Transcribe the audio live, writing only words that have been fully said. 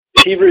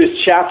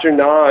Hebrews chapter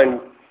 9,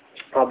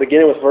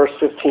 beginning with verse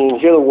 15.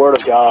 Hear the word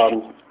of God.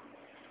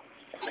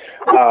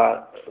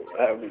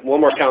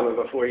 One more comment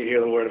before you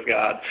hear the word of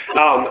God.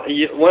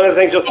 One of the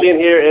things you'll see in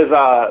here is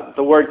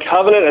the word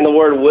covenant and the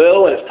word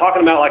will, and it's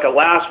talking about like a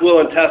last will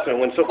and testament,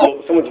 when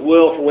someone's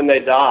will for when they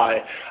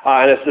die.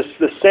 And it's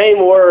the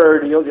same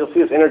word, you'll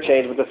see this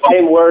interchange, but the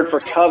same word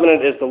for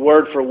covenant is the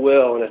word for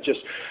will, and it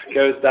just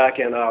goes back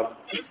and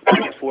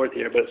forth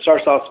here. But it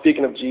starts off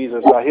speaking of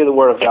Jesus. Hear the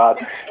word of God.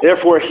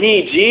 Therefore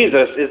he,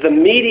 Jesus, is the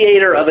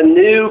mediator of a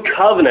new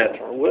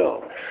covenant, or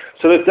will,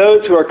 so that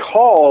those who are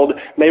called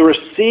may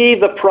receive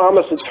the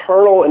promised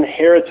eternal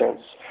inheritance,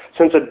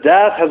 since a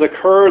death has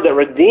occurred that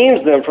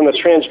redeems them from the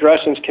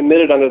transgressions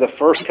committed under the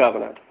first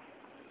covenant.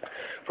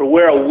 For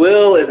where a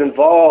will is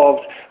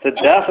involved, the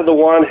death of the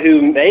one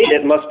who made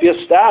it must be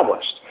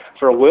established.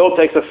 For a will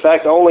takes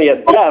effect only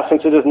at death,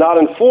 since it is not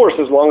in force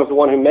as long as the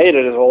one who made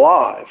it is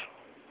alive.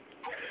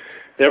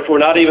 Therefore,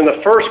 not even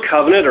the first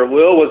covenant or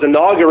will was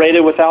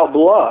inaugurated without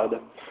blood.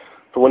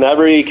 For when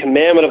every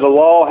commandment of the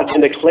law had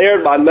been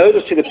declared by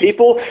Moses to the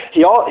people,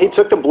 he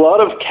took the blood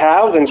of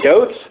calves and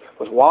goats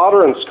with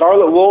water and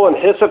scarlet wool and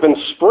hyssop and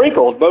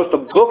sprinkled both the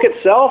book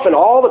itself and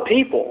all the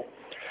people,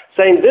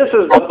 saying, "This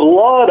is the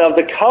blood of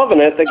the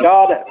covenant that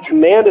God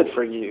commanded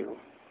for you."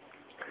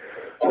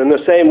 In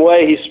the same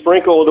way, he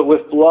sprinkled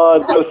with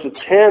blood both the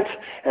tent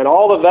and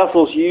all the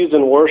vessels used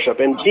in worship.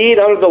 Indeed,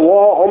 under the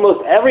law,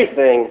 almost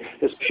everything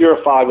is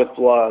purified with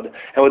blood,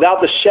 and without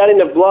the shedding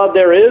of blood,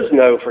 there is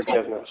no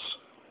forgiveness.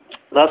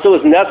 Thus it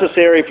was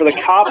necessary for the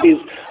copies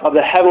of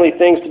the heavenly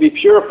things to be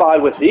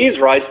purified with these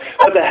rites,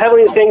 but the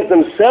heavenly things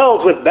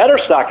themselves with better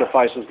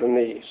sacrifices than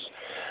these.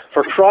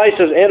 For Christ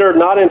has entered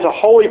not into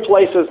holy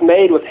places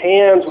made with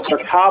hands, which are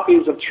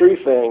copies of true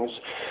things,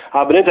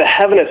 but into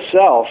heaven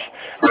itself,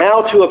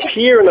 now to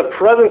appear in the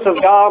presence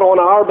of God on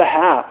our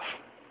behalf.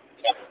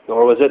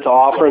 Nor was it to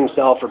offer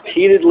himself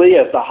repeatedly,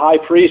 as the high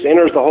priest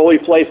enters the holy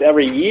place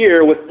every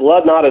year with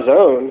blood not his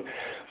own,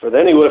 for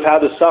then he would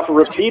have had to suffer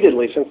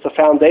repeatedly since the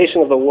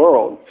foundation of the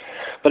world.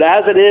 But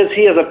as it is,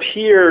 he has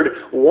appeared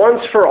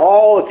once for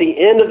all at the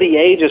end of the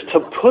ages to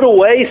put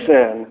away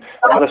sin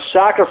by the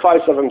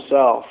sacrifice of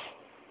himself.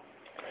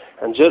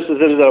 And just as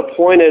it is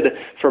appointed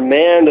for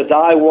man to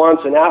die once,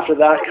 and after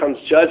that comes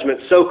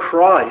judgment, so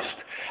Christ,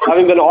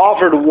 having been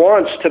offered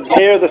once to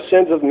bear the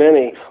sins of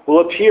many, will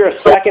appear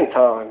a second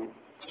time,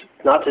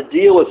 not to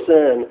deal with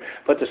sin,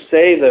 but to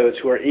save those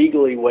who are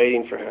eagerly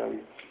waiting for him.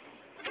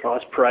 Well,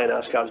 let's pray and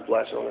ask God's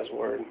blessing on his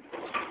word.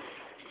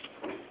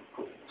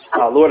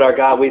 Lord our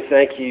God, we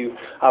thank you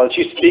that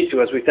you speak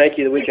to us. We thank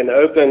you that we can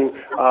open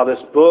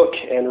this book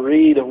and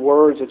read the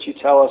words that you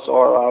tell us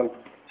are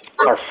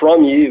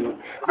from you,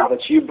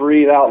 that you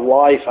breathe out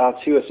life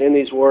to us in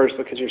these words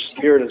because your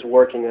Spirit is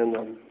working in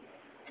them.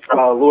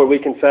 Lord, we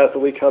confess that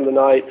we come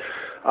tonight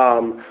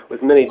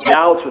with many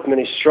doubts, with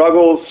many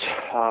struggles,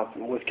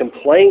 with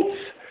complaints,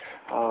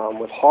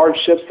 with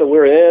hardships that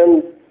we're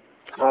in,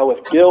 with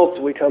guilt.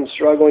 We come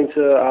struggling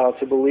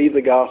to believe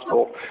the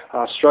gospel,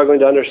 struggling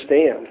to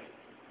understand.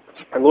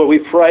 And Lord, we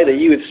pray that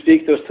you would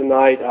speak to us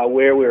tonight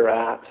where we're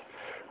at.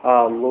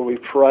 Lord, we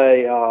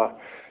pray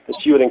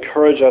that you would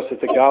encourage us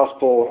that the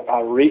gospel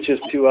reaches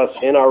to us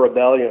in our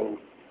rebellion,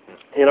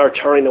 in our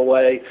turning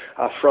away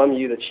from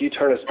you, that you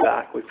turn us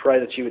back. We pray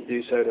that you would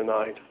do so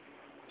tonight.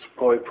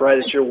 Lord, we pray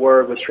that your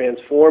word would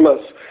transform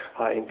us,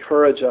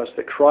 encourage us,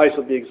 that Christ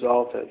would be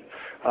exalted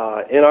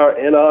in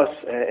us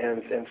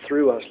and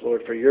through us,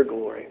 Lord, for your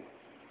glory.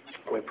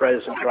 We pray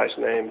this in Christ's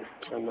name.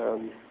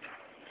 Amen.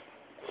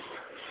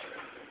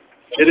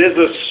 It is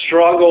a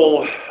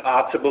struggle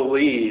to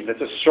believe.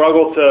 It's a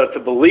struggle to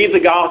believe the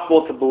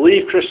gospel, to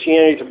believe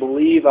Christianity, to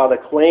believe the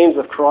claims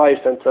of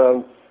Christ, and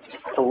to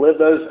live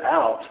those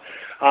out.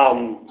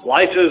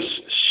 Life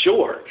is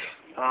short,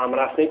 and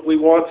I think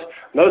most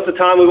of the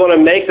time we want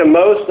to make the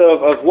most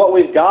of what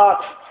we've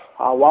got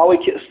while we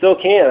still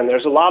can.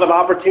 There's a lot of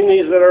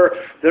opportunities that are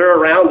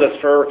around us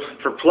for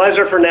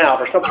pleasure for now,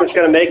 for something that's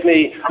going to make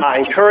me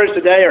encouraged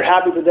today or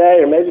happy today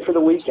or maybe for the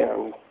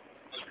weekend.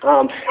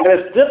 And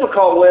it's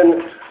difficult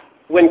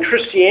when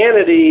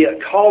Christianity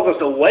calls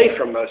us away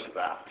from most of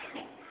that.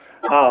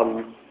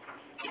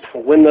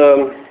 When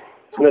the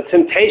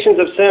temptations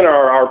of sin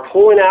are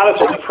pulling at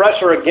us, or the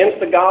pressure against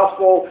the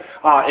gospel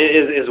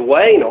is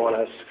weighing on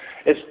us,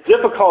 it's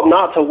difficult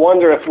not to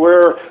wonder if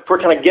we're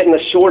kind of getting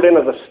the short end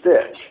of the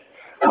stick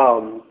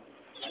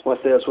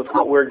with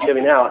what we're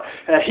giving out.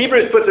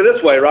 Hebrews puts it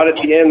this way, right at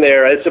the end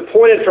there: it's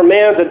appointed for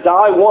man to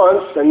die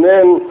once and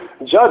then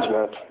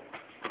judgment.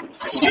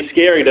 It'd be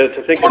scary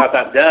to think about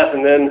that death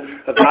and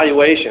then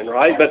evaluation,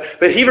 right?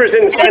 But Hebrews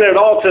isn't saying it at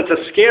all to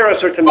scare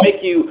us or to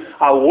make you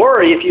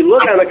worry. If you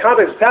look at it in the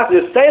context of the passage,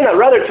 it's saying that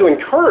rather to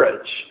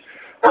encourage.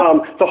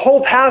 The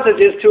whole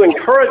passage is to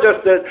encourage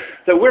us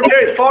that we're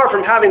very far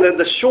from having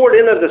the short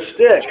end of the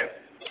stick.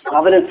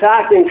 That in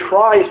fact, in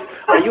Christ,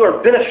 you are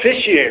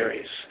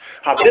beneficiaries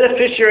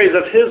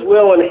of his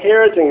will,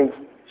 inheriting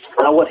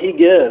what he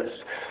gives.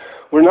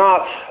 We're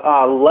not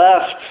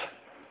left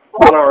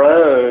on our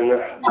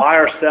own, by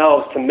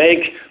ourselves, to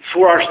make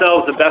for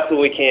ourselves the best that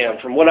we can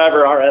from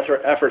whatever our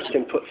efforts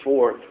can put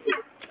forth.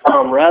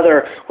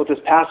 Rather, what this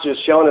passage is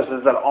showing us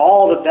is that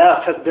all the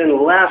best has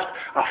been left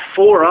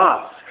for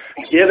us,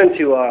 given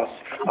to us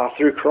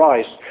through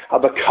Christ.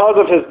 Because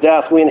of his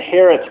death, we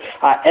inherit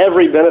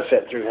every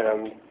benefit through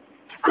him.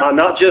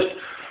 Not just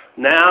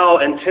now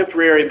and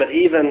temporary, but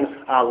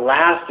even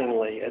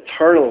lastingly,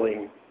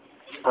 eternally,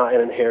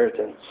 an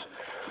inheritance.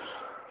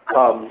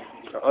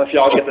 I don't know if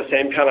y'all get the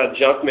same kind of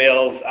junk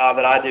mails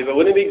that I do, but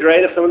wouldn't it be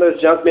great if some of those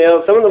junk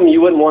mails, some of them you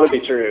wouldn't want to be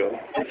true.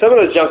 Some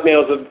of those junk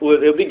mails, it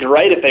would be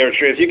great if they were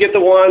true. If you get the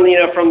one,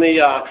 from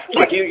the,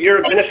 you're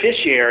a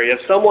beneficiary of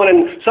someone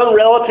and some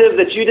relative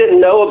that you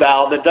didn't know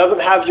about that doesn't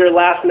have your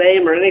last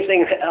name or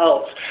anything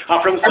else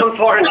from some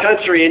foreign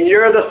country, and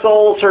you're the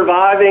sole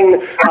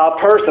surviving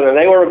person, and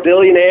they were a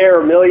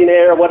billionaire or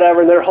millionaire or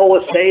whatever in their whole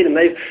estate, and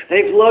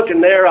they've looked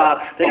and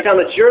they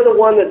found that you're the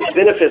one that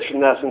benefits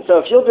from this. And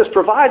so if you'll just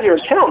provide your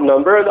account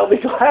number, they'll be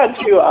glad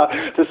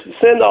to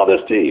send all this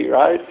to you,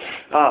 right?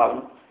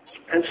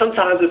 And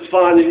sometimes it's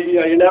fun.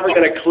 You're never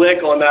going to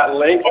click on that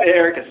link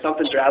there because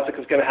something drastic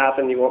is going to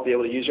happen. You won't be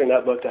able to use your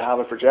netbook to have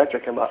a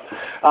projector come up.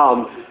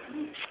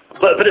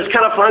 But it's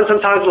kind of fun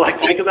sometimes to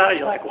think about it.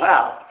 You're like,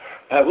 wow,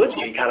 that would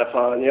be kind of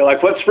fun. You're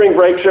like, what spring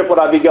break trip would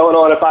I be going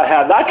on if I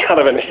had that kind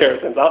of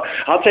inheritance?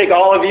 I'll take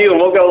all of you and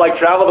we'll go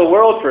travel the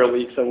world for a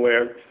week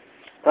somewhere.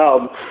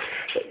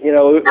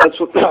 That's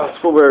what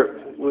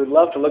we'd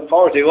love to look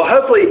forward to. Well,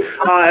 hopefully,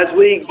 as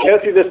we go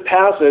through this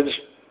passage,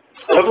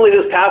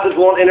 this passage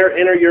won't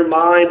enter your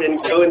mind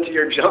and go into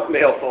your junk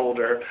mail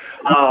folder,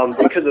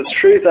 because the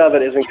truth of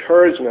it is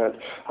encouragement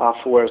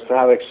for us to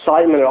have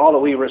excitement in all that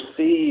we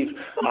receive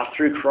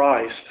through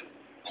Christ,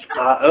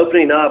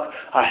 opening up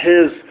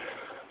his,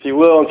 if you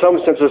will, in some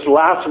sense, this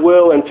last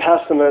will and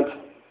testament,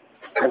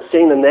 and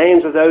seeing the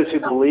names of those who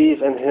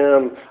believe in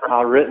him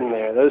written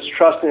there, those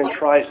trusting in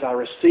Christ are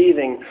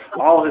receiving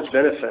all his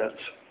benefits.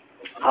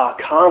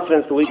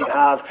 Confidence that we can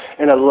have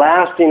in a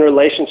lasting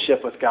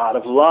relationship with God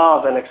of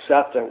love and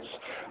acceptance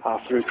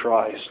through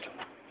Christ.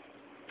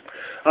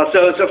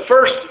 So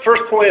first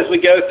point as we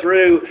go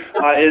through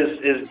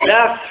is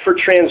death for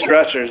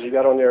transgressors. You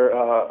got on your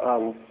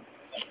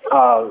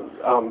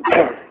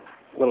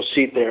little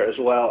sheet there as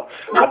well.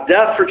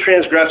 Death for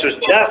transgressors,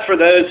 death for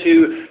those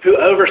who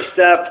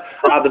overstep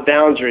the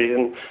boundary.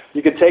 And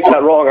you could take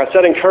that wrong. I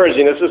said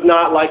encouraging. This is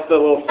not like the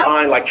little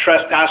sign like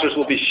trespassers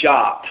will be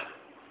shot.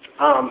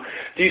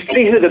 Do you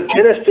see who the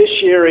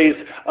beneficiaries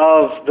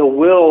of the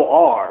will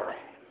are?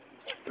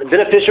 The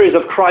beneficiaries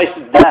of Christ's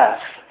death.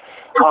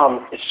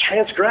 It's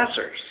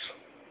transgressors.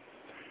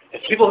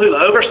 It's people who've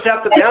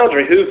overstepped the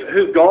boundary,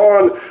 who've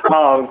gone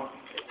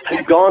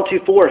too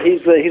far.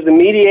 He's the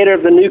mediator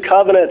of the new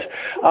covenant.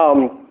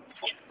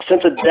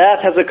 Since a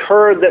death has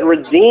occurred that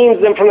redeems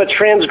them from the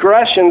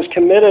transgressions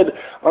committed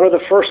under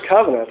the first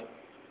covenant.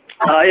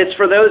 It's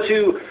for those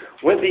who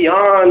went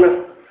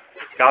beyond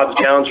God's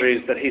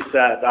boundaries that he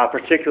set,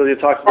 particularly it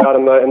talks about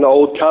in the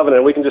Old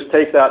Covenant. We can just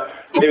take that,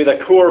 maybe the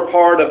core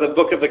part of the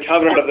book of the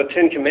covenant of the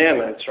Ten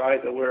Commandments,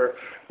 right, that we're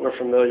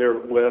familiar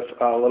with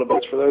a little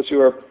bit for those who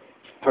are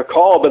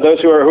called, but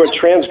those who are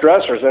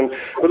transgressors. And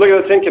we look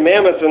at the Ten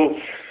Commandments, and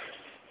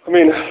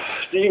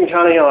you can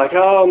kind of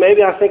oh,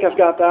 maybe I think I've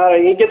got that.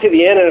 And you get to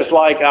the end, and it's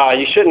like,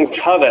 you shouldn't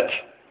covet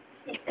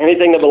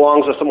anything that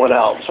belongs to someone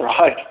else,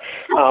 right?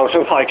 So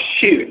it's like,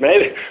 shoot,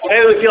 maybe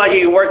we feel like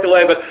you can work the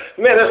way, but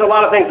man, there's a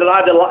lot of things that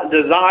I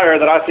desire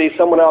that I see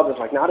someone else is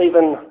like, not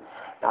even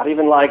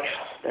like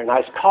their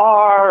nice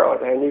car or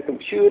their new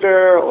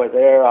computer or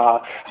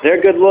their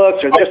good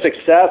looks or their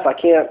success. I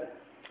can't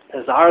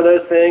desire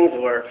those things,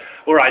 or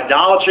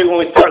idolatry when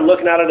we start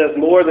looking at it as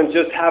more than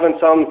just having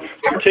some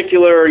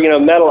particular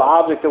metal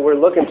object that we're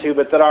looking to,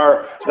 but that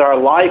our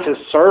life is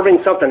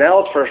serving something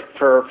else for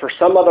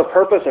some other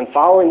purpose and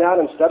following that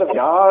instead of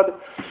God.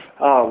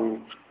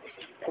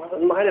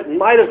 It might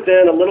have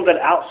been a little bit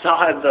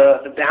outside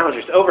the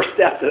boundaries,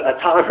 overstepped a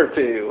time or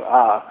two,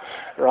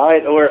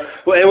 right? And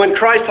when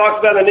Christ talks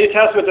about in the New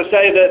Testament to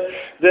say that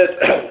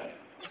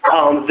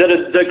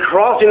the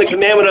crossing the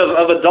commandment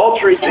of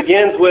adultery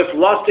begins with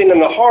lusting in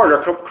the heart,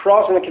 or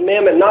crossing the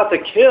commandment not to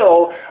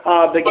kill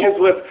begins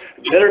with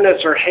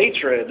bitterness or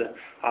hatred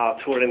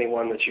toward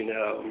anyone that you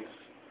know.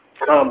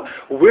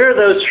 We're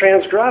those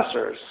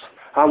transgressors.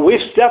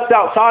 We've stepped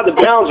outside the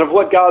bounds of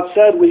what God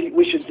said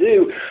we should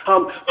do.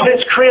 But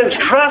it's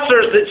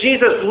transgressors that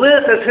Jesus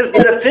lists as his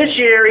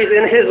beneficiaries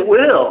in his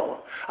will.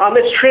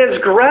 It's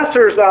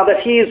transgressors that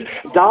he's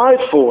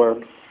died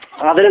for.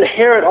 That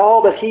inherit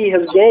all that he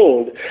has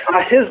gained.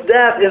 His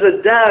death is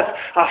a death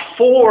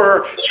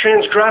for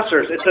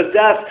transgressors. It's a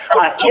death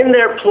in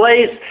their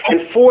place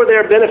and for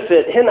their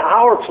benefit, in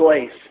our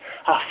place,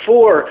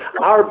 for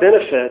our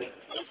benefit.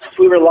 If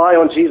we rely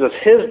on Jesus,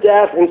 his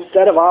death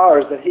instead of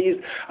ours, that he's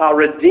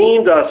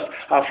redeemed us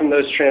from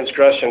those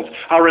transgressions,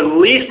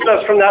 released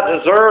us from that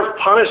deserved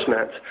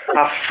punishment,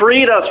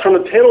 freed us from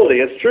the penalty.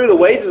 It's true, the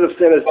wages of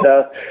sin is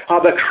death,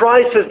 but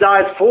Christ has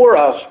died for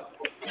us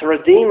to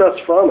redeem us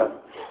from it.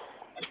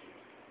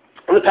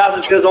 And the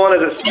passage goes on as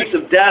it speaks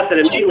of death,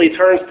 it immediately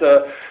turns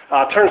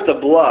to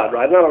blood,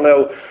 right? And I don't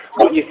know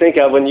what you think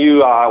of when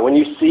you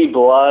see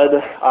blood.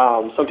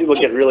 Some people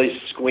get really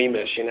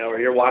squeamish, or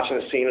you're watching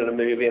a scene in a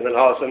movie and then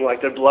all of a sudden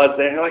like their blood's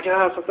there and you're like,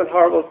 something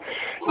horrible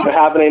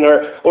happening.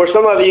 Or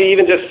some of you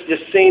even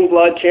just seeing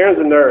blood. Karen's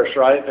a nurse,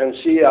 right? And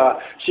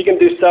she can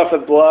do stuff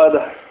with blood,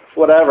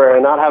 whatever,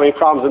 and not have any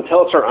problems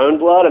until it's her own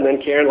blood, and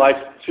then Karen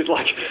she's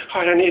like,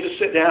 all right, I need to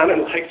sit down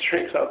and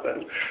drink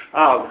something.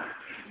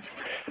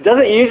 It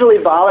doesn't usually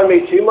bother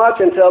me too much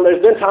until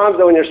there's been times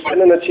that when you're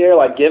sitting in the chair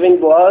giving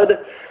blood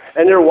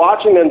and you're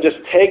watching them just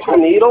take the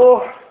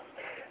needle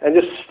and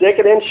just stick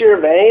it into your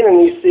vein and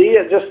you see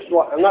it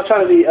I'm not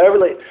trying to be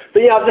overly,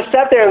 but I've just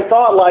sat there and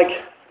thought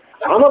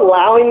I'm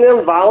allowing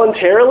them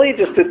voluntarily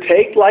just to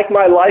take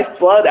my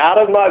lifeblood out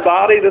of my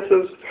body. This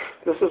is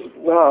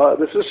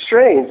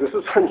strange. This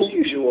is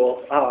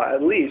unusual,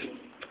 at least.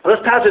 This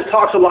passage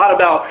talks a lot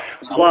about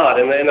blood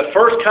in the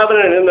first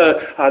covenant and in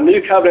the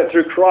new covenant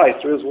through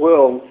Christ, through His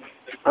will.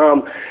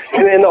 And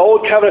in the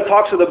old covenant, it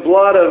talks of the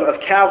blood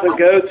of calves and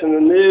goats, and the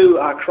new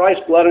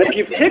Christ blood. And if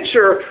you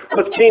picture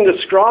what's being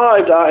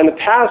described in the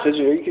passage,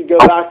 you could go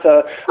back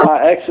to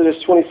Exodus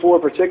 24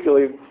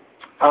 particularly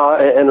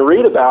and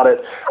read about it.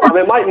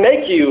 It might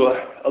make you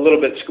a little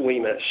bit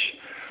squeamish.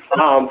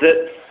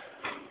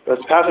 This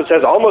passage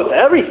says almost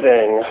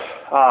everything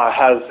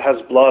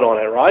has blood on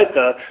it, right?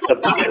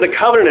 The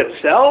covenant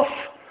itself,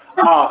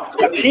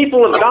 the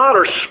people of God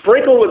are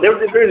sprinkled with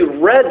there's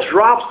red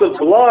drops of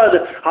blood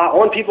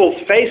on people's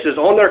faces,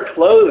 on their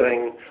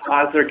clothing,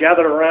 as they're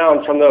gathered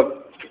around from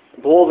the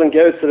bulls and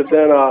goats that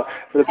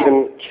have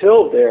been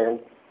killed there.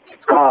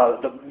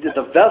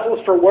 The vessels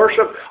for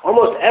worship,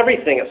 almost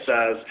everything it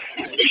says,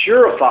 is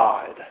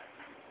purified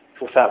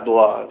with that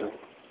blood.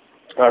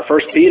 1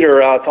 Peter,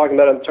 talking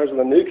about it in terms of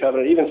the new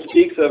covenant, even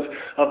speaks of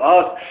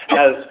us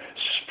as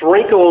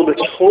sprinkled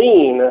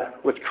clean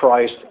with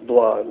Christ's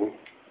blood.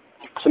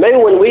 So maybe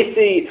when we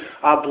see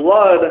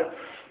blood,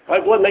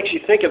 right, blood makes you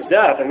think of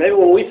death, and maybe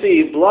when we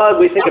see blood,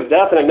 we think of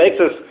death, and it makes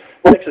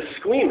us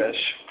squeamish.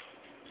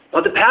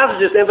 But the passage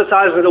just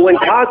emphasizes that when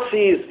God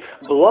sees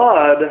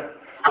blood,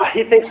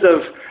 He thinks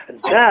of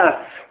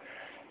death,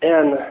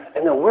 and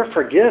that we're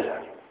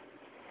forgiven.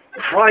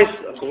 Christ's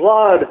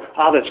blood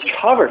that's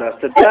covered us,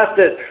 the death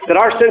that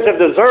our sins have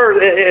deserved,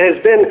 it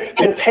has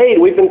been paid.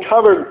 We've been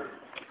covered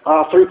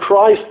through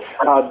Christ's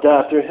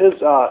death, through His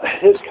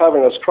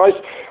covering us.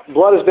 Christ's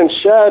blood has been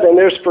shed, and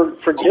there's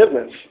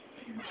forgiveness.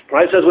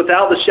 Right? It says,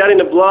 without the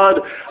shedding of blood,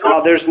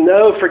 there's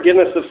no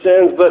forgiveness of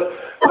sins. But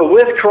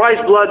with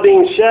Christ's blood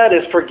being shed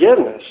is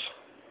forgiveness.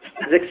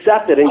 It's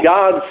accepted in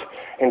God's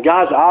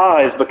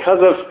eyes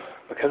because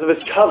of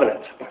His covenant,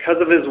 because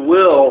of His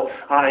will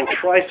in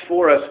Christ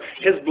for us.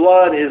 His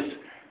blood is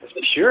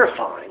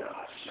purifying us.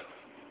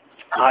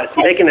 It's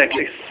making it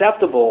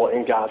acceptable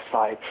in God's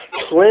sight,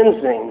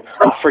 cleansing,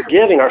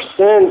 forgiving, our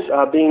sins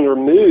being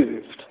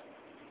removed.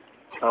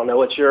 I don't know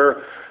what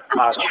your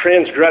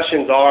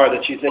transgressions are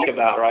that you think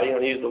about, right? You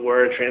don't use the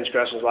word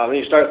transgressions a lot. When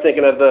you start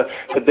thinking of the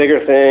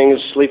bigger things,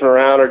 sleeping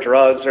around or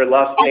drugs or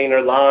lusting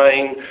or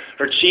lying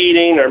or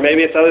cheating, or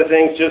maybe it's other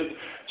things,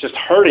 just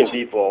hurting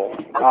people,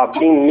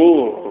 being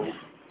mean,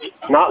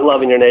 not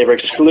loving your neighbor,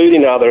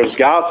 excluding others,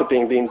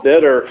 gossiping, being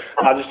bitter,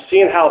 just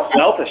seeing how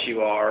selfish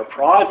you are, or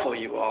prideful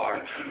you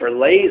are, or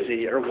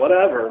lazy, or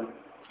whatever.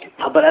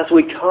 But as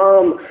we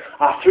come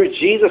through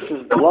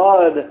Jesus'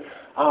 blood,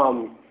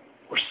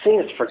 we're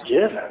seen as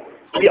forgiven.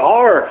 We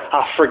are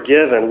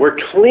forgiven. We're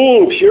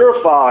clean,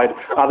 purified.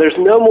 There's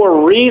no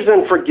more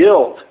reason for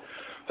guilt.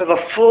 We have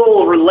a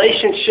full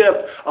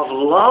relationship of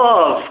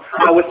love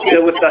with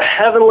the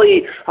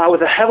heavenly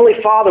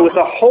Father, with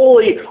the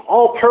holy,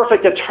 all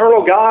perfect,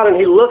 eternal God, and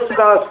He looks at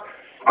us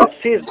and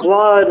sees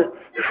blood,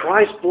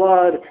 Christ's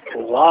blood,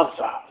 and loves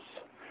us,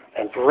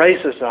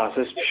 embraces us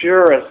as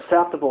pure, as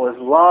acceptable, as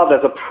loved,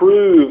 as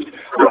approved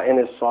in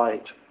His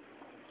sight.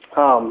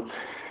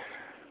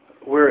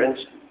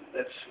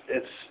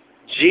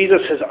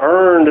 Jesus has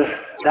earned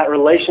that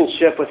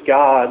relationship with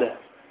God.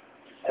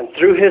 And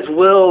through His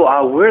will,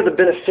 we're the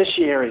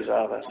beneficiaries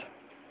of it.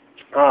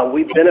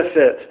 We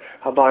benefit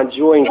by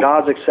enjoying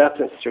God's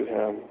acceptance through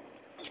Him.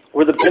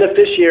 We're the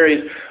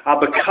beneficiaries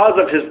because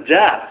of His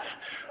death.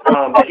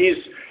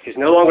 He's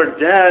no longer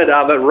dead,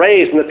 but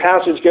raised. And the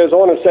passage goes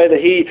on and say that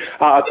He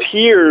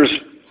appears,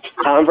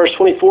 in verse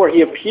 24,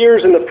 He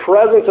appears in the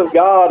presence of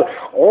God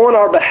on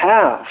our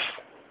behalf.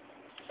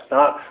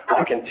 Not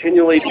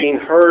continually being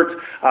hurt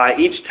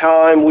each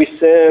time we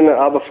sin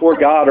before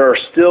God, or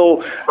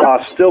still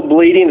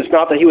bleeding. It's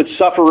not that He would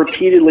suffer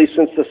repeatedly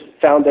since the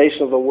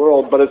foundation of the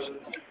world, but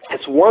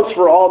it's once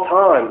for all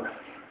time.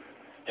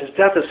 His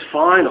death is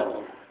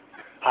final.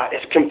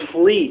 It's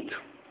complete.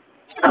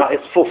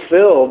 It's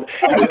fulfilled.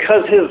 And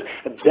because His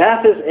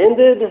death is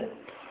ended,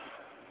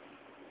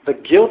 the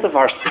guilt of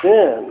our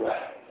sin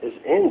is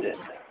ended.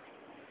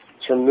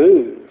 It's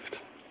removed.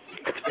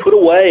 It's put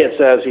away, it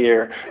says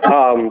here.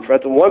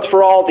 Once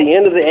for all, at the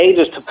end of the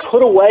ages, to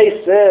put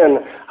away sin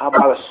by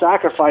the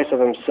sacrifice of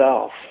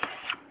Himself.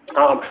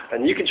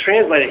 And you can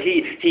translate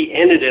it, he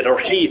ended it or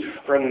he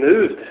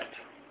removed it.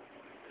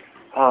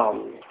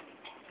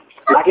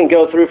 I can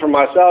go through for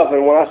myself,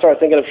 and when I start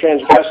thinking of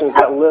transgressions,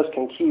 that list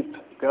can keep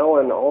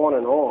going on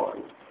and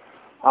on.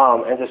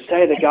 And to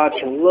say that God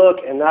can look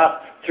and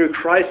that through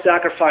Christ's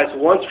sacrifice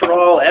once for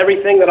all,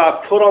 everything that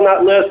I've put on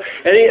that list,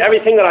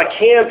 everything that I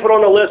can put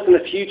on the list in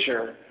the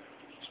future,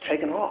 is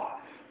taken off.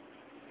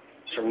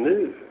 It's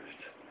removed.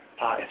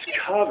 It's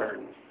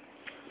covered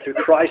through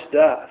Christ's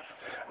death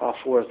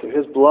for us, through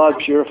His blood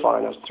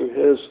purifying us,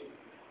 through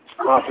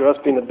us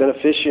being the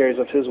beneficiaries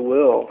of His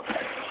will.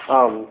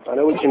 I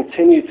know we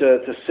continue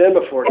to sin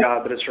before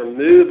God, but it's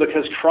removed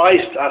because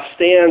Christ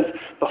stands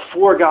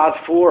before God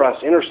for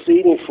us,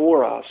 interceding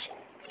for us,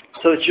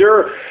 so that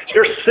your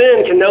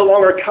sin can no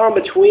longer come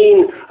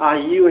between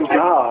you and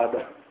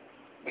God,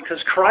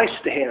 because Christ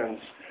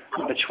stands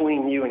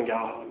between you and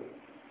God.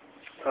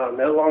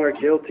 No longer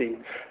guilty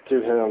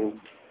through Him.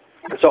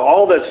 And so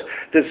all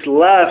that's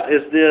left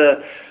is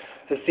the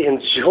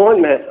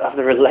enjoyment of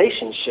the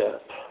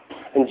relationship,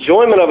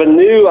 enjoyment of a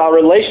new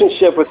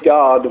relationship with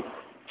God.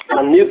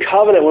 A new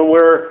covenant when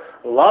we're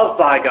loved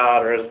by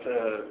God, or as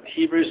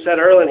Hebrews said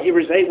earlier in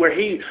Hebrews 8, where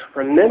He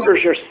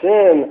remembers your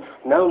sin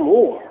no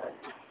more.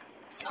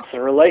 It's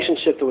a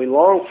relationship that we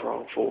long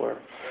for.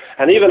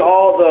 And even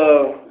all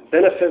the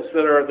benefits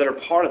that are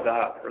part of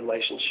that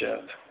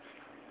relationship.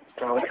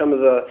 We come to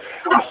the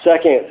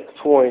second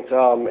point,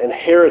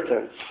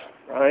 inheritance,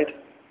 right?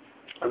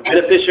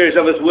 Beneficiaries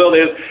of His will,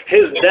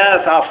 His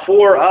death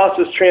for us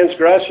as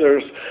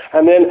transgressors,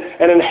 and then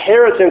an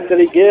inheritance that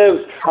He gives,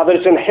 that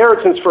it's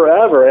inheritance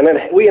forever, and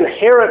then we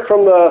inherit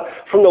from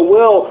the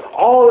will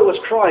all that was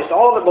Christ,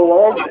 all that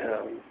belonged to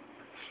Him.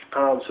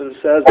 So it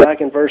says back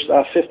in verse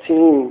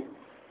 15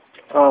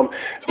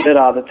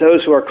 that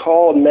those who are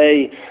called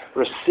may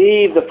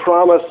receive the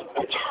promised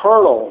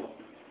eternal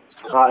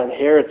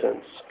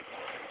inheritance.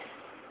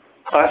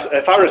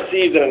 If I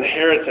received an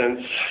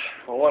inheritance,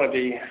 I want to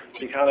be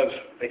kind of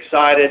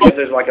excited if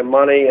there's like a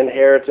money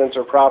inheritance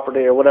or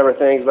property or whatever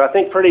things, but I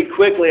think pretty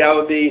quickly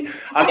I'd be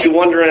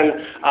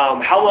wondering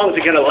how long is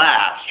it going to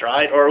last,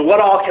 right? Or what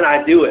all can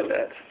I do with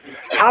it?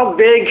 How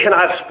big can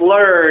I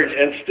splurge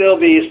and still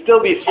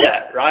be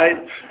set, right?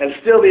 And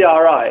still be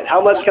all right?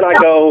 How much can I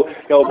go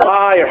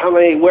buy, or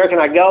where can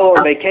I go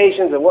on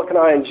vacations, and what can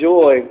I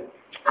enjoy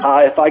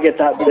if I get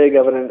that big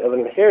of an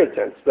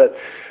inheritance? But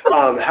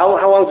how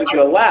long is it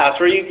going to last?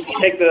 Or you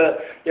take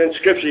in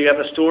Scripture, you have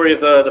the story of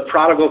the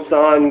prodigal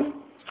son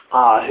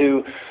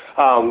who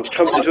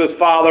comes into his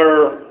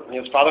father.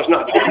 His father's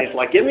not dead. He's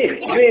like, give me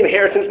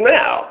inheritance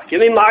now.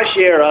 Give me my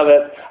share of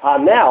it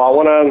now. I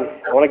want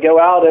to go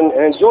out and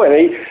enjoy it.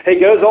 And he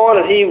goes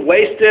on and he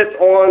wastes it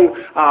on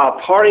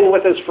partying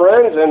with his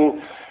friends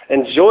and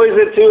enjoys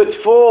it to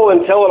its full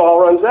until it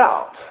all runs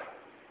out.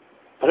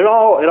 But it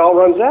all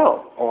runs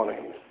out on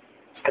him.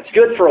 It's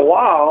good for a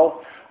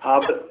while,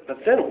 but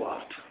then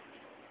what?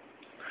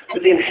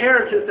 But the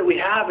inheritance that we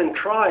have in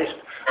Christ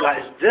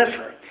is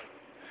different.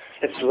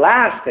 It's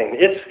lasting.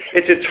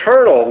 It's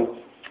eternal.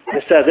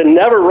 It says it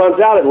never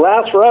runs out. It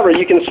lasts forever.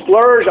 You can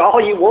splurge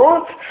all you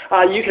want.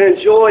 You can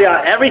enjoy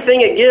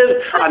everything it gives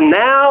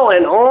now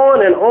and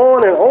on and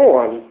on and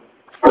on.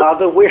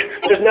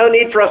 There's no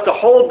need for us to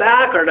hold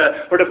back or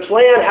to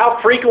plan how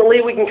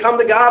frequently we can come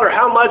to God, or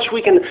how much we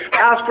can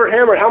ask for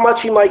Him, or how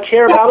much He might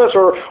care about us,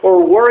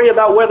 or worry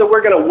about whether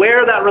we're going to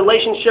wear that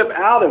relationship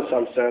out in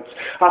some sense.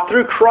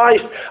 Through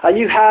Christ,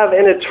 you have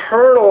an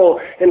eternal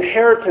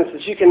inheritance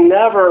that you can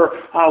never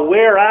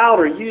wear out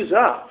or use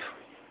up.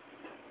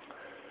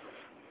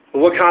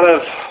 What kind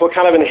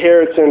of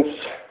inheritance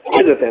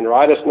is it then,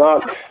 right? It's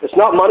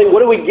not money.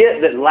 What do we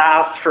get that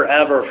lasts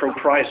forever from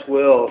Christ's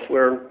will if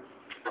we're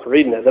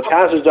reading it? The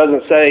passage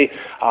doesn't say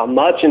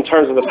much in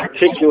terms of the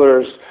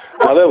particulars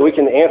of it. We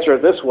can answer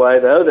it this way,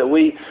 though, that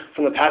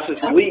from the passage,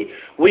 we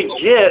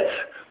get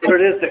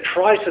what it is that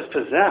Christ has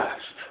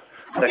possessed,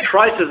 that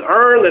Christ has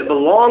earned, that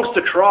belongs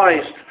to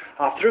Christ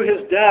through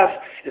His death.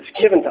 It's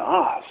given to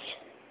us.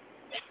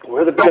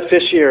 We're the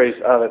beneficiaries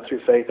of it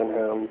through faith in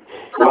Him,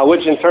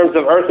 which in terms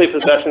of earthly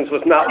possessions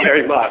was not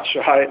very much,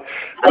 right?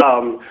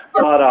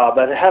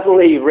 But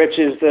heavenly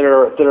riches that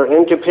are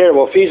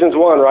incomparable. Ephesians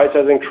 1, right,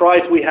 says in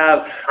Christ we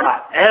have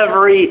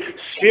every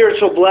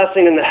spiritual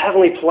blessing in the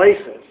heavenly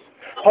places.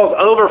 Paul's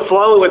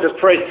overflowing with this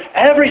praise.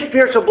 Every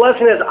spiritual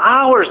blessing is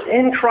ours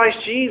in Christ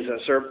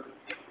Jesus. Or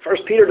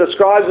 1 Peter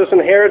describes this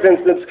inheritance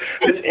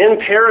that's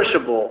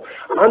imperishable,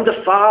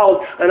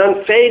 undefiled, and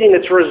unfading.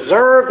 It's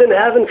reserved in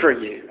heaven for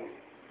you.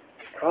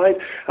 Right?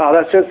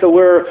 That sense that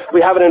we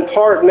have it in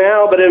part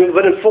now, but in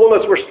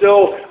fullness we're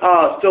still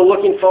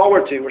looking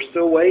forward to. We're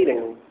still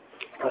waiting,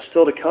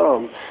 still to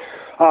come.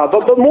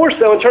 But more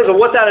so in terms of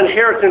what that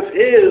inheritance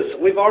is,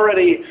 we've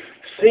already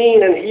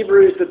seen in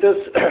Hebrews that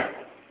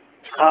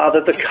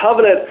that the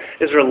covenant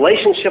is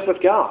relationship with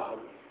God.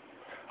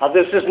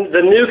 This is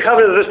the new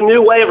covenant, this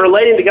new way of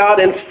relating to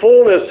God in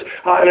fullness,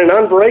 in an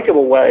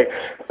unbreakable way.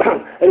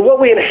 And what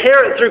we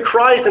inherit through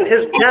Christ and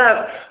His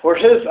death, or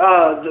His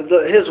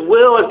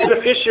will as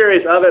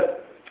beneficiaries of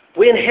it,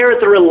 We inherit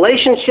the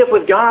relationship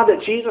with God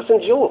that Jesus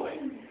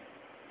enjoyed.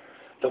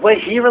 The way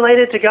he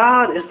related to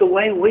God is the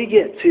way we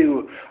get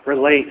to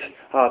relate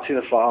to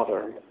the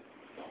Father.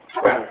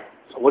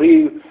 So what do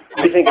you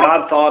think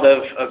God thought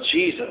of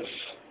Jesus,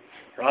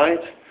 right?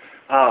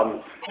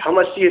 How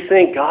much do you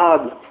think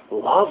God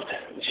loved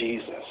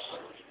Jesus?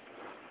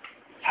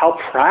 How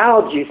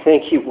proud do you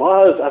think he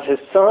was of his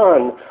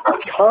Son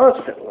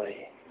constantly?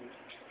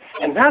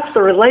 And that's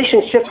the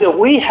relationship that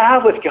we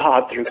have with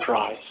God through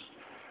Christ.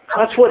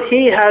 That's what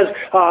he has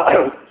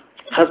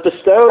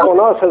bestowed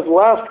on us, has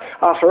left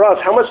for us.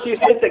 How much do you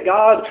think that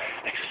God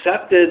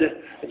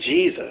accepted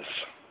Jesus?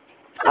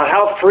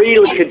 How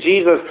freely could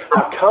Jesus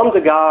come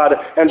to God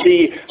and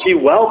be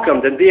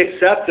welcomed and be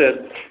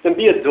accepted and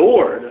be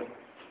adored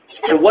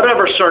in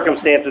whatever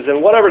circumstances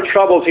and whatever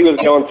troubles he was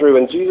going through?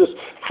 And Jesus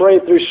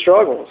prayed through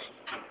struggles.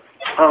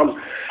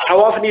 How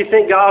often do you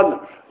think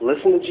God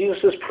listened to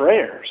Jesus'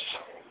 prayers,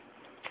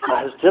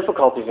 his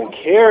difficulties, and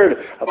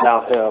cared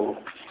about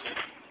him,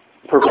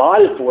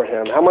 provided for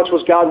him? How much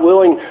was God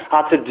willing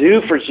to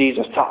do for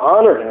Jesus, to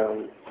honor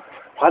him?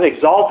 God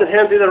exalted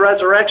him through the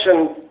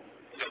resurrection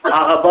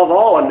above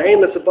all, a name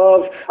that's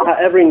above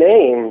every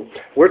name.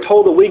 We're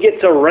told that we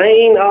get to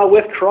reign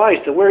with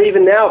Christ, that we're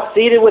even now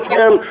seated with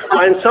him,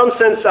 in some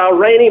sense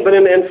reigning, but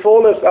in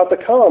fullness to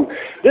come.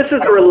 This is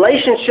the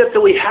relationship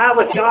that we have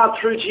with God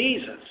through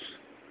Jesus.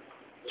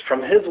 It's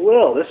from his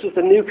will. This is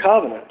the new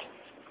covenant.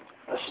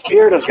 The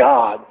Spirit of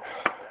God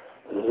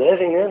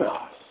living in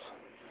us,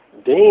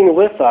 being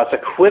with us,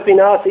 equipping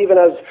us even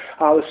as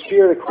the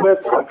Spirit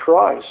equipped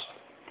Christ,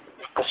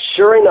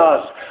 assuring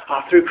us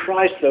through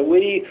Christ that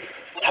we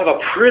have a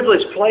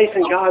privileged place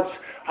in God's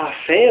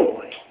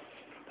family,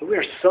 that we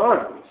are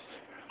sons,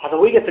 that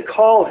we get to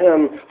call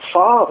him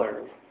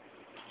Father.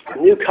 A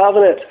new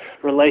covenant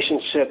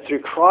relationship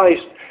through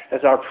Christ as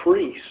our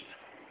priest.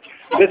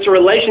 And it's a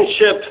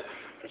relationship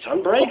that's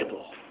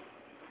unbreakable,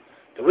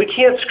 that we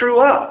can't screw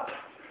up.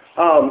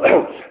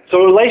 It's a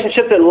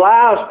relationship that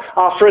lasts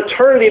for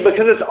eternity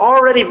because it's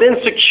already been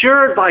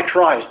secured by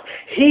Christ.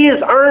 He has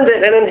earned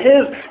it, and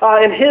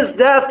in his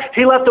death,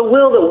 he left a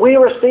will that we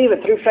receive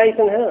it through faith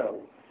in him.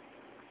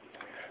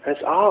 And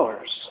it's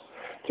ours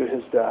through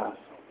his death.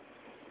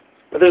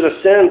 But there's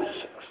a sense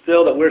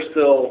still that we're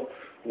still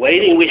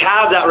waiting. We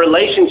have that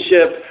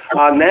relationship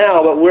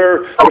now, but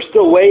we're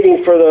still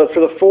waiting for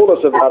the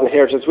fullness of that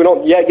inheritance. We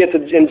don't yet get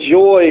to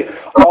enjoy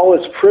all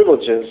its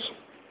privileges.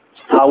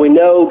 We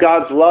know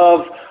God's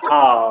love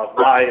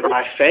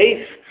by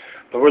faith,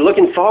 but we're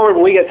looking forward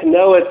when we get to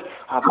know it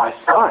by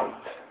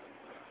sight,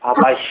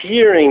 by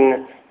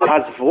hearing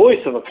God's voice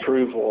of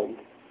approval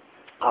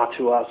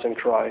to us in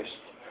Christ.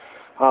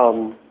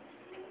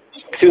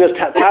 Soon this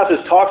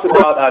passage talks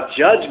about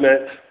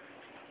judgment,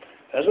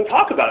 it doesn't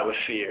talk about it with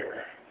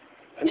fear.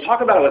 It doesn't talk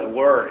about it with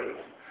worry.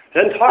 It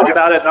doesn't talk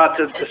about it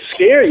to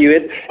scare you.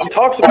 It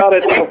talks about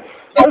it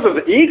because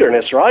of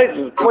eagerness, right?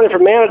 It's appointed for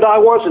man to die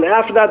once, and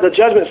after that the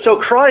judgment. So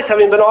Christ,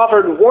 having been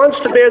offered once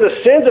to bear the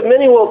sins of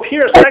many, will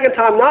appear a second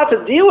time, not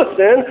to deal with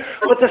sin,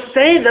 but to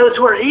save those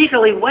who are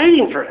eagerly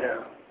waiting for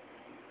him.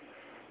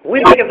 When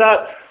we think of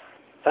that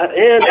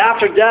end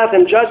after death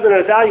and judgment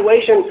and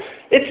evaluation,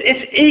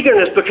 it's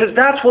eagerness, because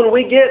that's when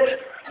we get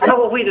not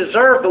what we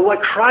deserve, but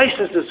what Christ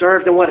has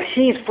deserved and what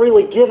he's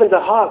freely given to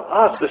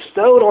us,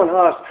 bestowed on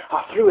us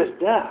through his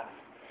death.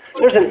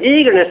 There's an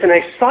eagerness and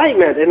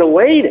excitement in the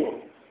waiting.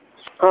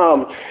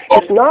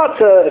 It's not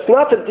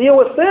to deal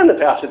with sin, the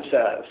passage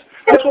says.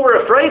 That's what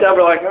we're afraid of.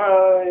 We're like,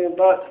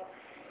 but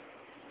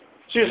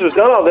Jesus has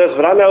done all this,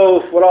 but I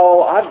know what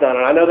all I've done,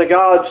 and I know that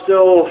God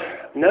still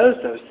knows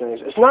those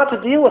things. It's not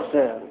to deal with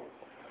sin.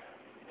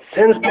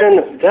 Sin's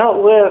been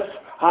dealt with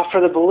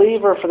for the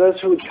believer, for those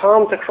who would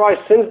come to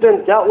Christ. Sin's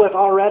been dealt with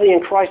already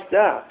in Christ's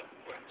death.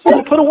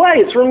 It's put away.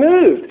 It's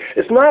removed.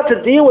 It's not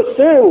to deal with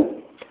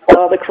sin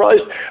that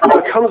Christ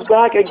comes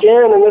back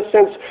again in this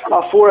sense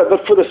for it,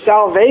 but for the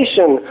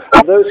salvation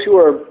of those who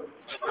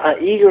are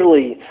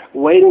eagerly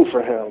waiting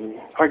for him.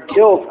 Our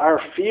guilt,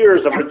 our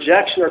fears of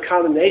rejection or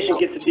condemnation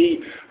get to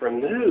be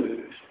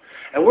removed.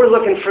 And we're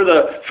looking for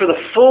the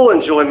full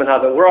enjoyment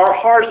of it, where our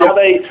hearts,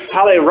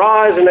 how they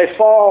rise and they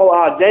fall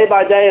day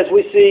by day as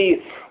we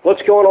see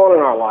what's going on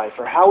in our life,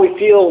 or how we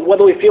feel,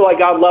 whether we feel like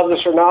God loves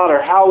us or not,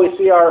 or how we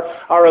see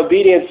our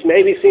obedience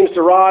maybe seems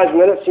to rise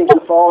and then it seems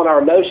to fall, and our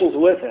emotions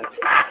with it.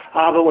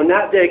 But when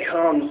that day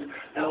comes,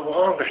 no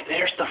longer,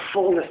 there's the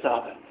fullness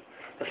of it.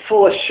 The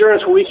full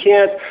assurance where we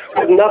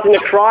have nothing to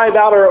cry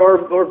about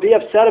or be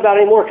upset about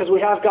anymore, because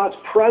we have God's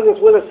presence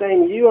with us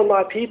saying, you are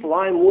my people,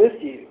 I am with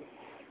you.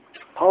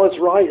 All is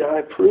right, and I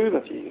approve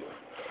of you.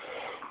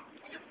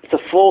 It's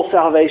a full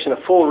salvation,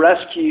 a full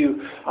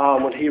rescue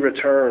when he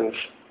returns.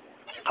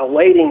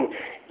 Waiting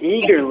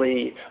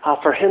eagerly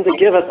for him to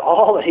give us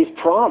all that he's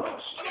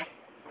promised.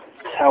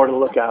 That's how we're to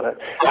look at it.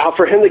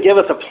 For him to give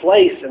us a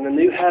place in the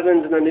new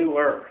heavens and the new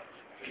earth.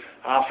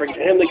 For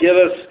him to give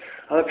us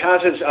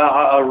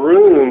a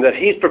room that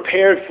he's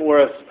prepared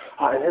for us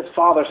in his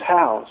Father's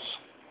house.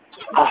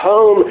 a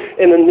home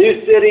in a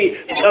new city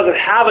that doesn't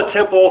have a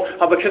temple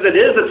because it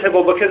is a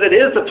temple, because it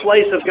is the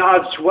place of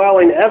God's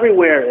dwelling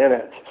everywhere in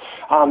it.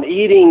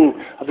 Eating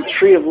the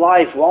tree of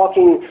life,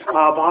 walking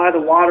by the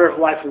water of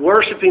life,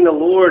 worshiping the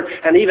Lord,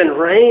 and even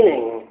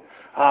reigning,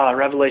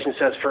 Revelation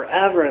says,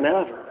 forever and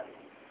ever.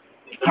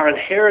 Our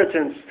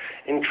inheritance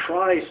in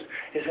Christ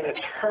is an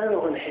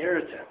eternal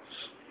inheritance.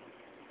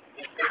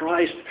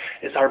 Christ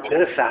is our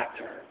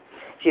benefactor.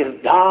 He has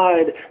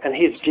died and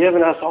He has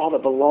given us all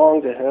that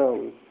belong to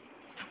Him.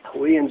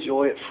 We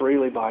enjoy it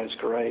freely by His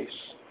grace.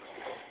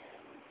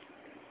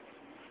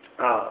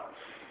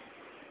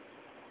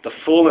 The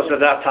fullness of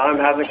that time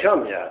hasn't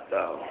come yet,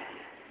 though.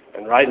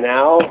 And right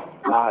now,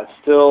 it's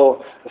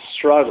still a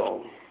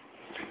struggle.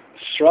 A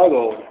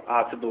struggle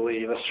to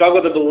believe. A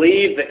struggle to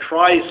believe that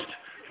Christ's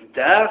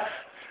death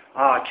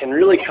can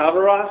really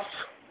cover us.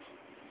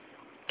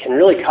 Can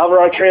really cover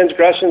our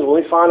transgressions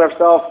when we find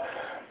ourselves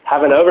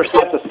having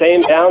overstepped the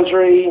same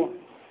boundary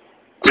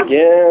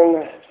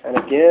again and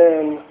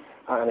again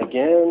and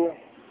again.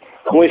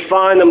 When we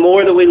find the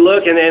more that we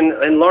look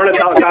and learn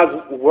about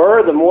God's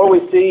Word, the more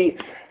we see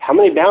how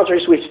many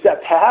boundaries we've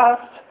stepped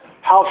past,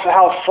 how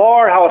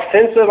far, how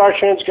offensive our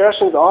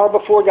transgressions are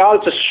before God.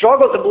 It's a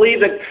struggle to believe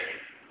that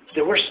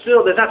we're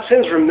still, that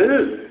sin's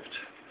removed,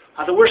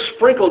 that we're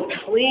sprinkled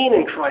clean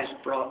in Christ's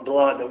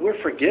blood, that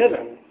we're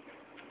forgiven,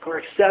 we're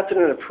accepted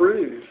and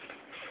approved.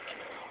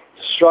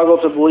 Struggle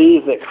to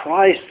believe that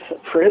Christ's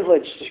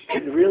privilege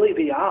could really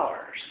be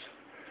ours.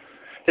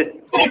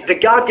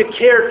 That God could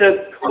care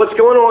to what's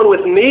going on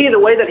with me the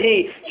way that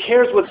He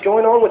cares what's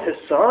going on with His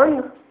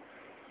Son.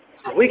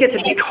 We get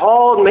to be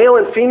called, male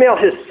and female,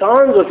 His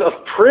sons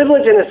of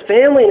privilege in His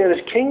family and in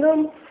His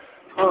kingdom.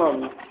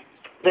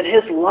 That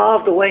His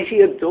love, the way He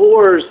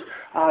adores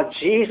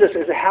Jesus,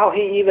 is how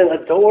He even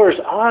adores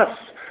us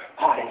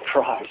in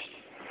Christ.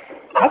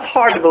 That's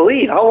hard to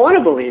believe. I want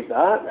to believe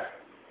that.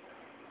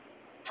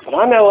 But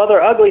I know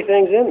other ugly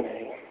things in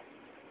me.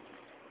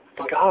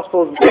 The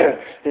gospel that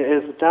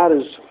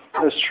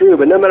is true.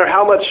 But no matter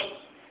how much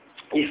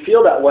you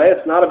feel that way,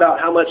 it's not about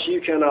how much you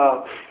can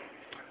not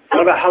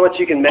about how much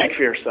you can make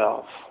for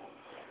yourself.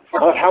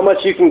 Not how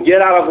much you can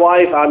get out of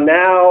life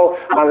now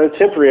on the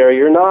temporary.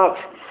 You're not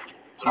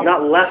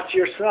left to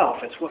yourself.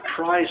 It's what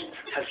Christ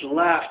has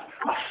left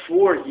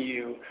for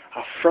you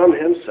from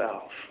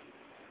Himself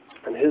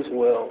and His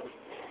will.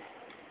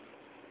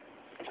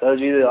 Those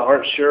of you that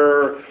aren't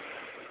sure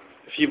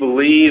if you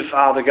believe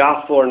the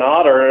gospel or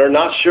not, or are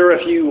not sure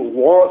if you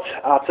want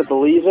to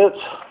believe it,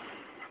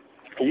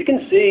 you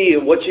can see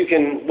what you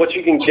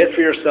can get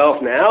for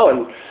yourself now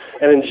and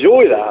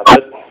enjoy that.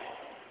 But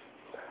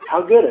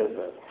how good is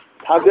it?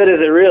 How good is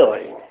it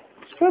really?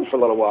 It's good for a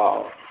little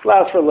while. It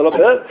lasts for a little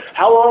bit.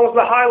 How long does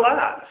the high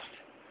last?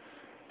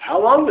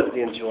 How long does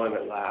the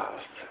enjoyment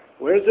last?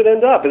 Where does it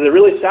end up? Is it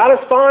really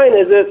satisfying?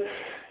 Is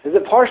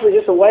it partially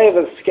just a way of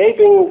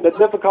escaping the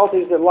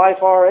difficulties that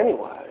life are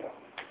anyway?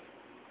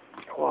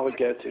 Well, I would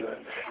go to it.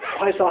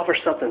 Christ offers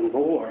something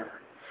more,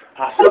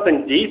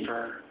 something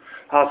deeper,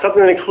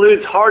 something that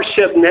includes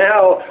hardship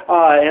now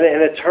and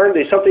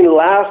eternity, something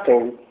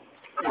lasting.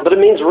 But it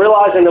means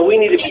realizing that we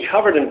need to be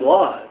covered in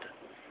blood,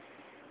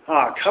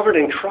 covered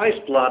in Christ's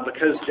blood,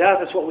 because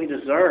death is what we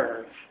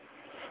deserve.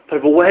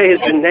 But a way has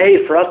been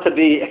made for us to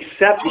be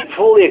accepted,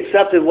 fully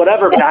accepted,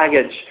 whatever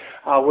baggage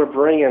we're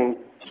bringing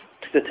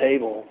to the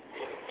table.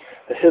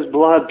 That His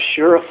blood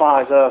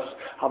purifies us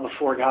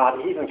before God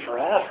even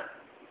forever.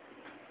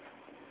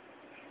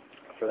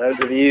 For those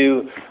of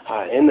you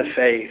in the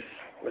faith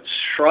with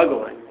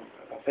struggling,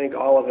 I think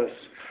all of us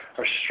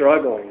are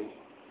struggling.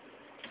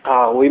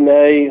 We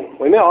may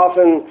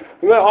often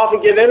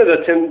give in to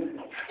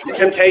the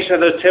temptation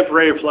of those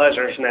temporary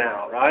pleasures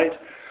now, right?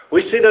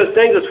 We see those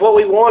things, it's what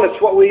we want, it's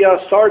what we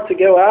start to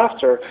go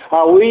after.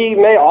 We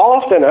may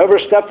often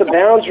overstep the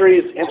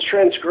boundaries and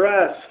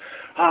transgress.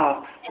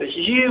 But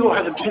you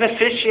are the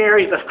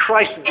beneficiaries of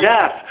Christ's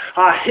death,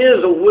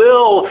 His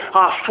will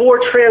for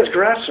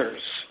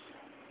transgressors.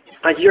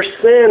 Your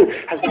sin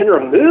has been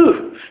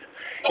removed.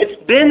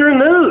 It's been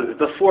removed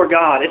before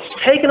God.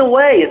 It's taken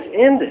away. It's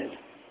ended.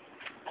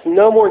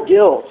 No more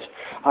guilt.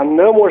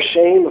 No more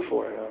shame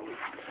before Him.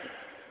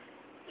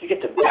 You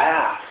get to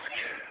bask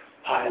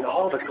in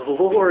all the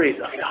glories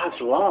of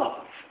God's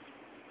love,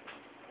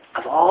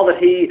 of all that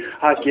He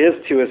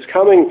gives to us,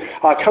 coming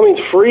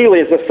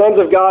freely as the sons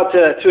of God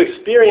to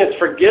experience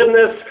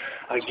forgiveness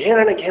again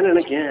and again and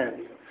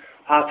again,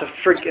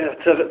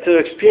 to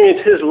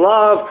experience His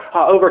love,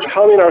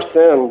 overcoming our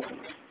sins,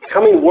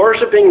 coming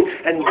worshiping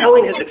and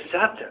knowing His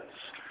acceptance,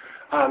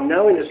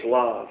 knowing His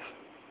love,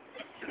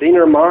 being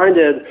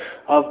reminded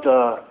of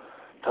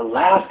the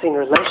lasting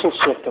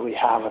relationship that we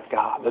have with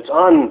God that's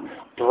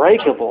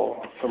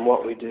unbreakable from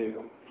what we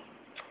do.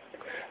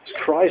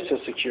 Christ has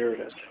secured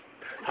it.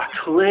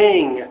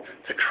 Cling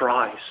to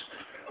Christ.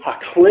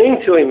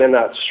 Cling to Him in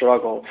that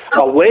struggle,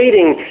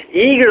 waiting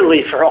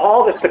eagerly for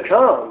all that's to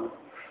come,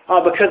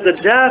 because the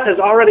death has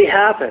already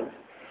happened,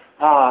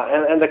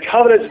 and the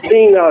covenant's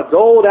being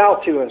doled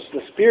out to us.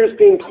 The Spirit's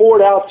being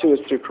poured out to us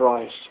through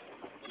Christ.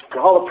 and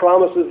all the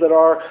promises that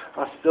are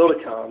still to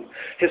come.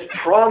 His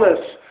promise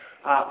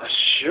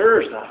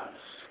assures us.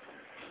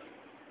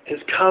 His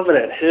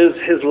covenant,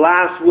 his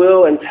last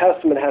will and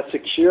testament has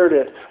secured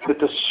it, that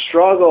the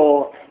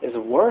struggle is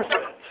worth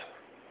it.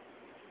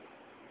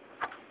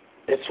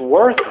 It's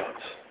worth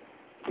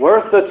it.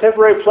 Worth the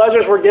temporary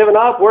pleasures we're giving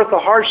up, worth the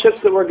hardships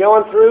that we're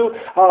going through,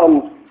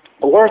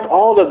 worth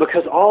all of it,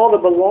 because all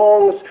that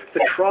belongs to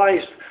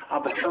Christ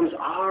becomes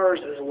ours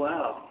as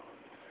well.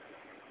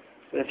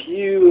 If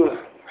you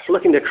are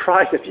looking to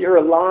Christ, if you're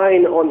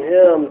relying on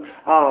Him,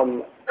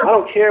 I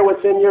don't care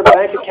what's in your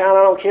bank account.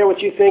 I don't care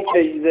what you think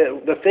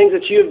the things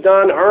that you've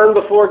done earned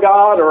before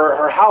God,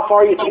 or how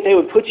far you think they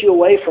would put you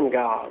away from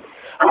God.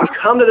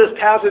 Come to this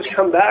passage,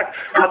 come back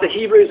to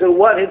Hebrews and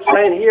what it's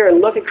saying here,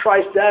 and look at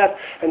Christ's death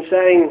and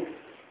saying,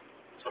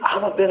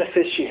 I'm a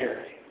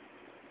beneficiary.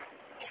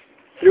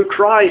 Through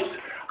Christ,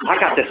 I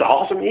got this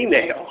awesome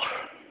email.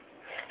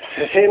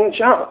 It's hidden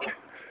junk.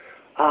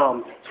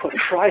 It's what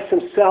Christ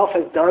Himself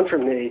has done for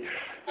me.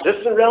 This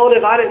is a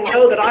relative I didn't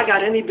know that I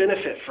got any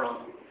benefit from.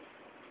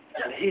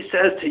 And He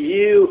says to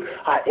you,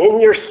 in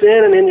your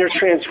sin and in your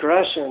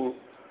transgression,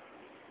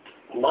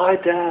 my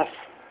death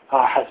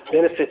has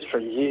benefits for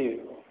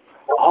you.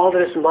 All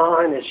that is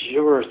mine is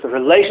yours. The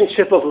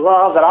relationship of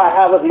love that I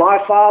have with my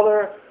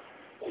Father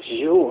is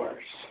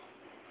yours.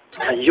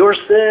 Your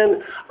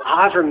sin,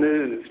 I've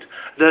removed.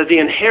 The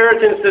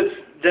inheritance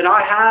that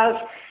I have,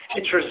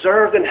 it's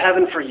reserved in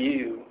heaven for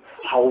you.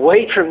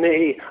 Wait for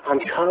me.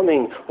 I'm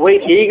coming.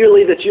 Wait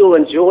eagerly that you'll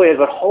enjoy it,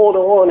 but hold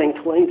on and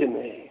cling to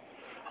me.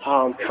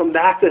 Come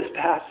back to this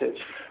passage.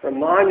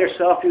 Remind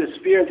yourself through the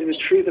Spirit, through the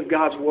truth of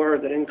God's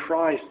Word, that in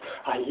Christ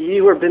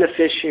you are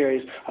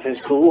beneficiaries of His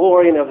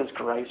glory and of His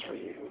grace for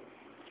you.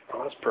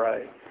 Let's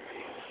pray.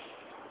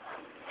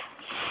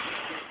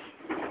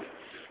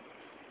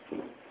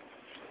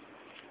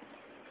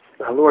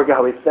 Lord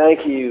God, we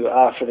thank you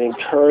for the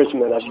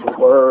encouragement of your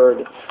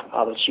Word,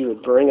 that you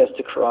would bring us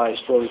to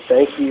Christ. Lord, we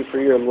thank you for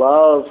your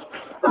love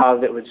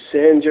that would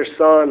send your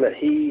Son, that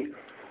He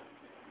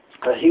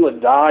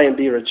would die and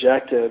be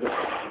rejected,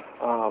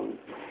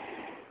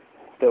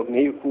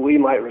 that we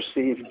might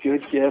receive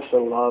good gifts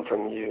and love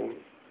from you.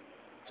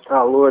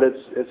 Lord,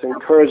 it's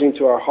encouraging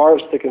to our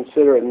hearts to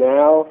consider it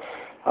now.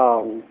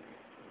 Our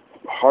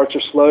hearts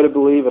are slow to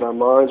believe it, our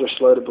minds are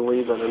slow to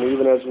believe it, and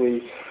even as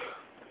we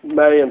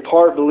may in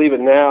part believe it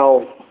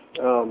now,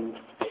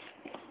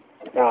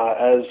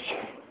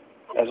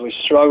 as we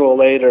struggle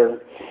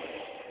later,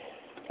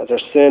 as our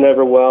sin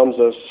overwhelms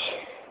us,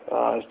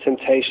 as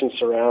temptations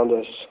surround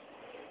us,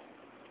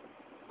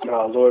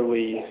 Lord,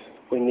 we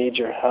need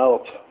your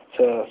help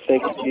to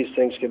think that these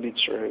things can be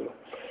true,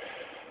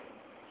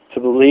 to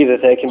believe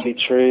that they can be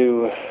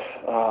true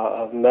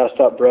of messed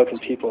up, broken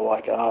people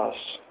like us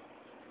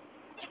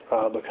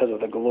because of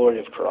the glory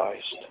of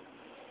Christ.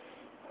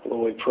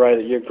 Lord, we pray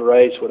that your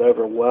grace would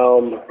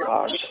overwhelm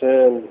our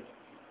sin,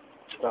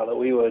 that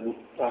we would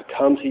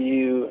come to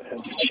you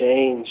and be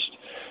changed,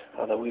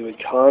 that we would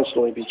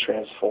constantly be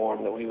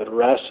transformed, that we would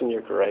rest in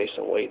your grace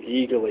and wait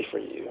eagerly for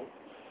you.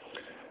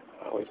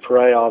 We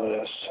pray all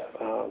this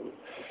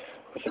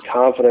with the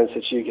confidence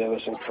that you give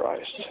us in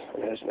Christ.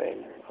 In His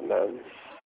name, amen.